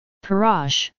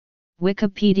PEROSH,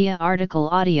 Wikipedia article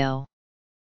audio.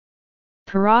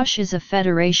 PEROSH is a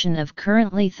federation of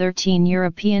currently 13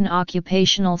 European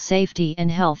occupational safety and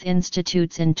health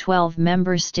institutes in 12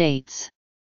 member states.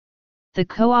 The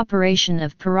cooperation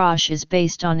of PEROSH is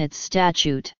based on its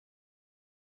statute.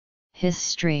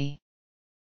 History.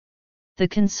 The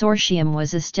consortium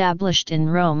was established in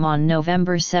Rome on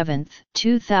November 7,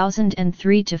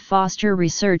 2003 to foster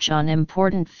research on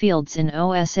important fields in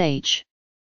OSH.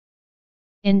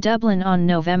 In Dublin on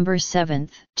November 7,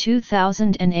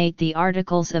 2008 the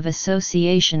Articles of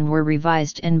Association were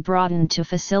revised and broadened to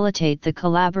facilitate the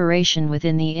collaboration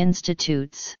within the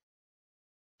institutes.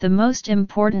 The most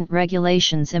important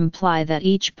regulations imply that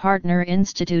each partner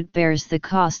institute bears the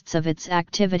costs of its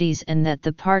activities and that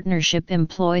the partnership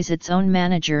employs its own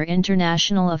manager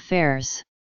international affairs.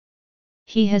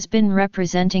 He has been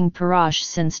representing PEROSH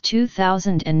since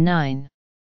 2009.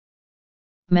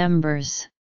 Members.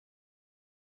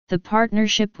 The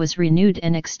partnership was renewed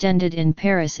and extended in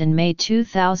Paris in May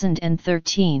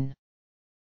 2013.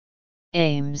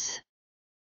 Aims.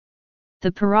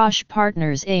 The PEROSH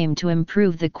partners aim to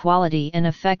improve the quality and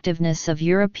effectiveness of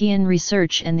European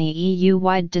research and the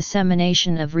EU-wide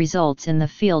dissemination of results in the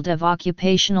field of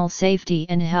occupational safety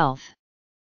and health.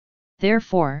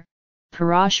 Therefore,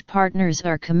 PEROSH partners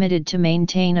are committed to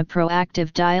maintain a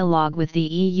proactive dialogue with the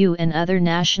EU and other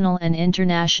national and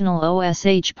international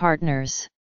OSH partners.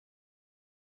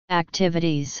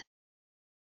 Activities.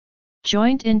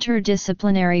 Joint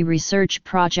interdisciplinary research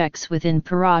projects within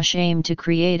PEROSH aim to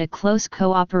create a close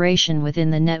cooperation within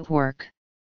the network.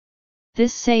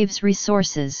 This saves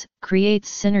resources, creates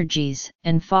synergies,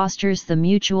 and fosters the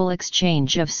mutual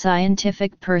exchange of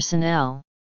scientific personnel.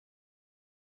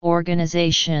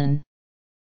 Organization.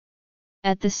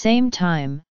 At the same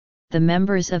time, the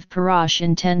members of PEROSH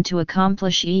intend to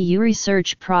accomplish EU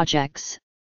research projects,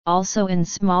 also in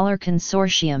smaller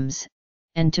consortiums,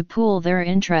 and to pool their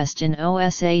interest in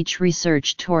OSH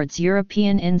research towards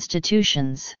European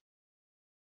institutions.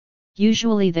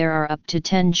 Usually there are up to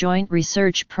 10 joint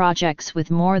research projects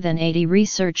with more than 80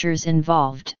 researchers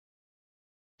involved.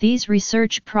 These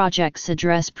research projects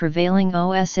address prevailing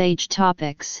OSH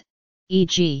topics,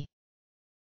 e.g.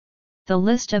 The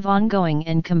list of ongoing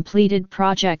and completed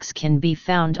projects can be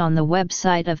found on the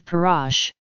website of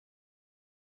PEROSH.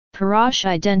 PEROSH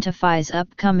identifies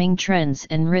upcoming trends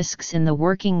and risks in the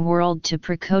working world to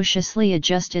precociously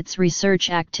adjust its research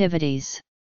activities.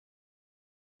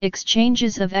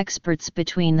 Exchanges of experts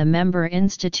between the member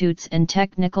institutes and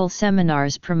technical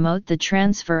seminars promote the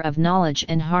transfer of knowledge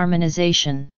and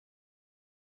harmonization.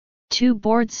 Two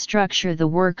boards structure the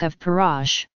work of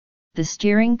PEROSH: the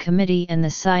Steering Committee and the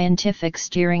Scientific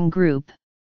Steering Group.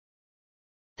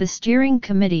 The Steering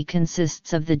Committee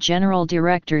consists of the general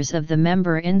directors of the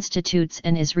member institutes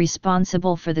and is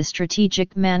responsible for the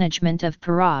strategic management of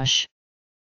PEROSH.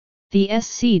 The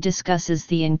SC discusses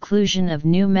the inclusion of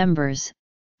new members,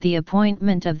 the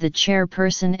appointment of the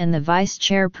chairperson and the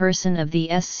vice-chairperson of the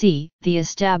SC, the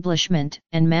establishment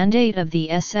and mandate of the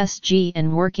SSG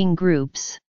and working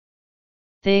groups.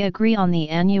 They agree on the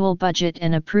annual budget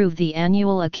and approve the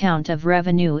annual account of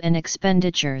revenue and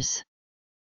expenditures.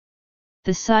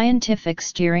 The Scientific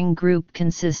Steering Group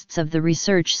consists of the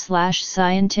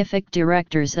research/scientific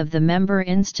directors of the member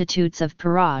institutes of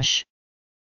PEROSH.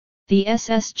 The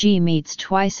SSG meets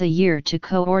twice a year to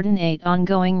coordinate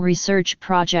ongoing research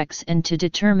projects and to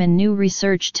determine new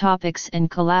research topics and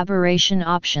collaboration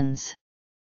options.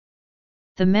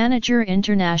 The Manager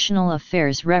International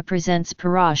Affairs represents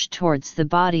PEROSH towards the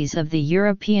bodies of the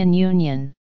European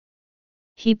Union.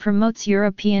 He promotes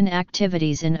European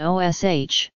activities in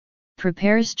OSH,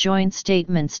 prepares joint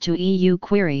statements to EU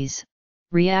queries,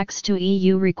 reacts to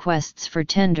EU requests for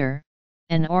tender,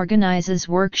 and organizes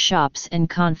workshops and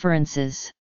conferences.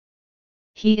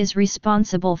 He is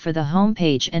responsible for the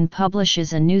homepage and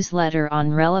publishes a newsletter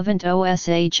on relevant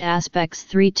OSH aspects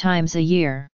 3 times a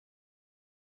year.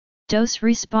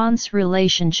 Dose-response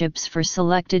relationships for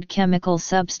selected chemical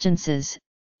substances,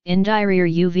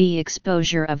 indirect UV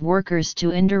exposure of workers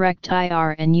to indirect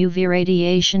IR and UV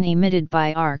radiation emitted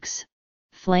by arcs,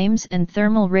 flames and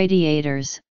thermal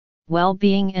radiators,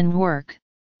 well-being and work,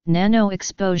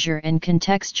 nano-exposure and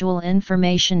contextual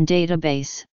information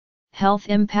database, health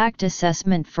impact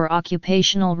assessment for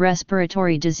occupational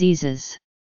respiratory diseases.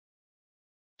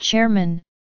 Chairman,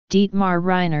 Dietmar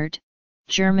Reinert,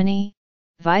 Germany.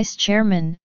 Vice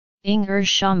Chairman, Inger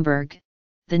Schomburg,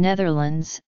 the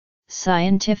Netherlands.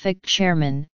 Scientific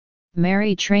Chairman,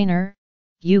 Mary Traynor,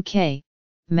 UK.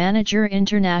 Manager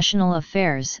International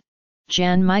Affairs,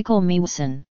 Jan Michael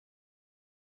Mewson.